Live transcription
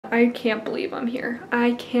I can't believe I'm here.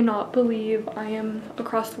 I cannot believe I am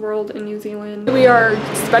across the world in New Zealand. We are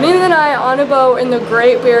spending the night on a boat in the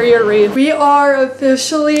Great Barrier Reef. We are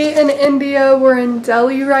officially in India. We're in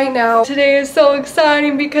Delhi right now. Today is so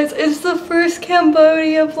exciting because it's the first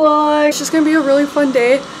Cambodia vlog. It's just gonna be a really fun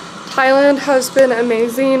day. Thailand has been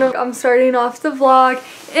amazing. I'm starting off the vlog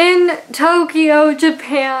in Tokyo,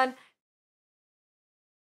 Japan.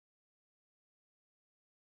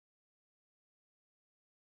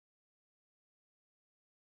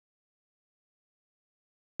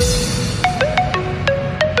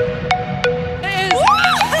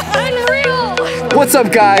 What's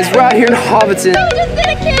up, guys? We're out here in Hobbiton. I just did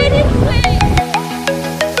a canyon swing.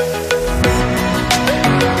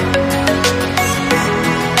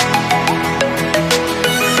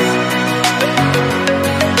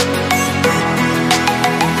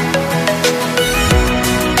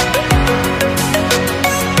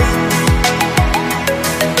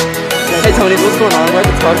 Hey Tony, what's going on? We're at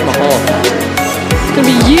the Taj Mahal. It's gonna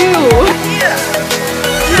be you. Yeah.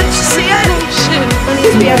 Did you see it? Oh shit.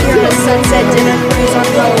 Tony's be out here on a sunset dinner cruise on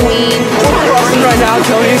Halloween. We're crossing right now,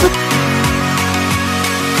 Tony.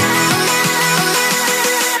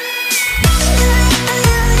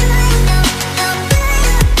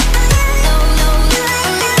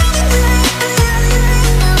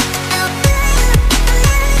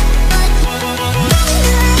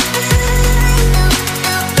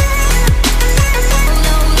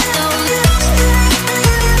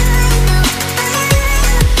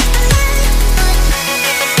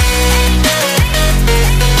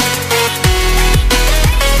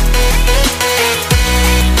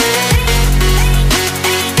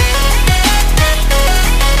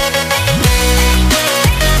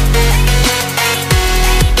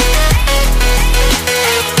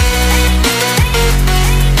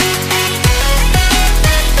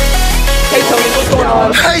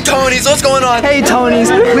 Hey Tony's, what's going on? Hey Tony's,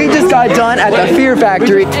 we just got done at the Fear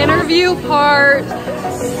Factory. Interview part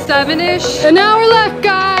 7-ish. An hour left,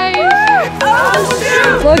 guys. Oh,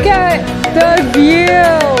 shoot. Look at the view.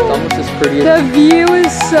 It's almost as pretty as the view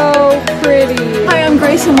is so pretty. Hi, I'm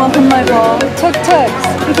Grace and welcome to my vlog.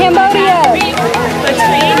 Tuk-tuks in Cambodia.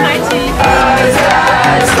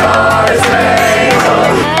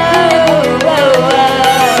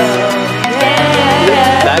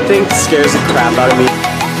 That thing scares the crap out of me.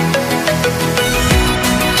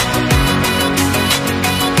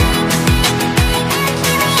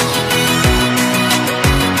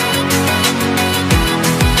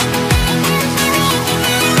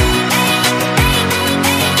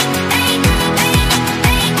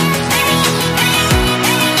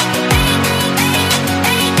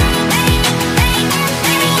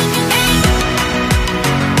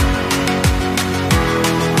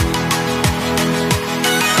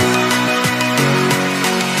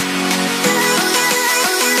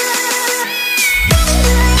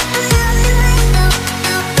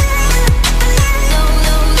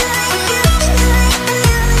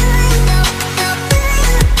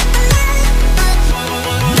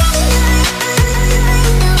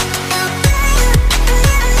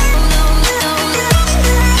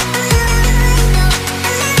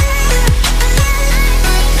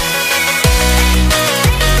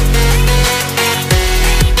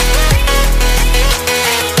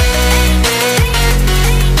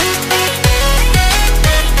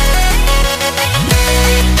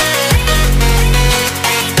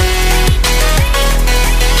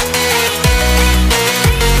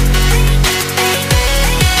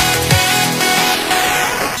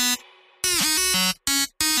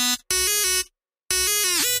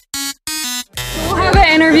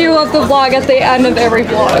 Interview of the vlog at the end of every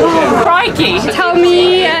vlog. Crikey! Tell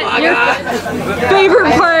me your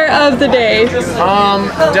favorite part of the day.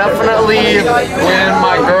 Definitely when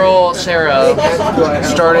my girl Sarah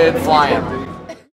started flying.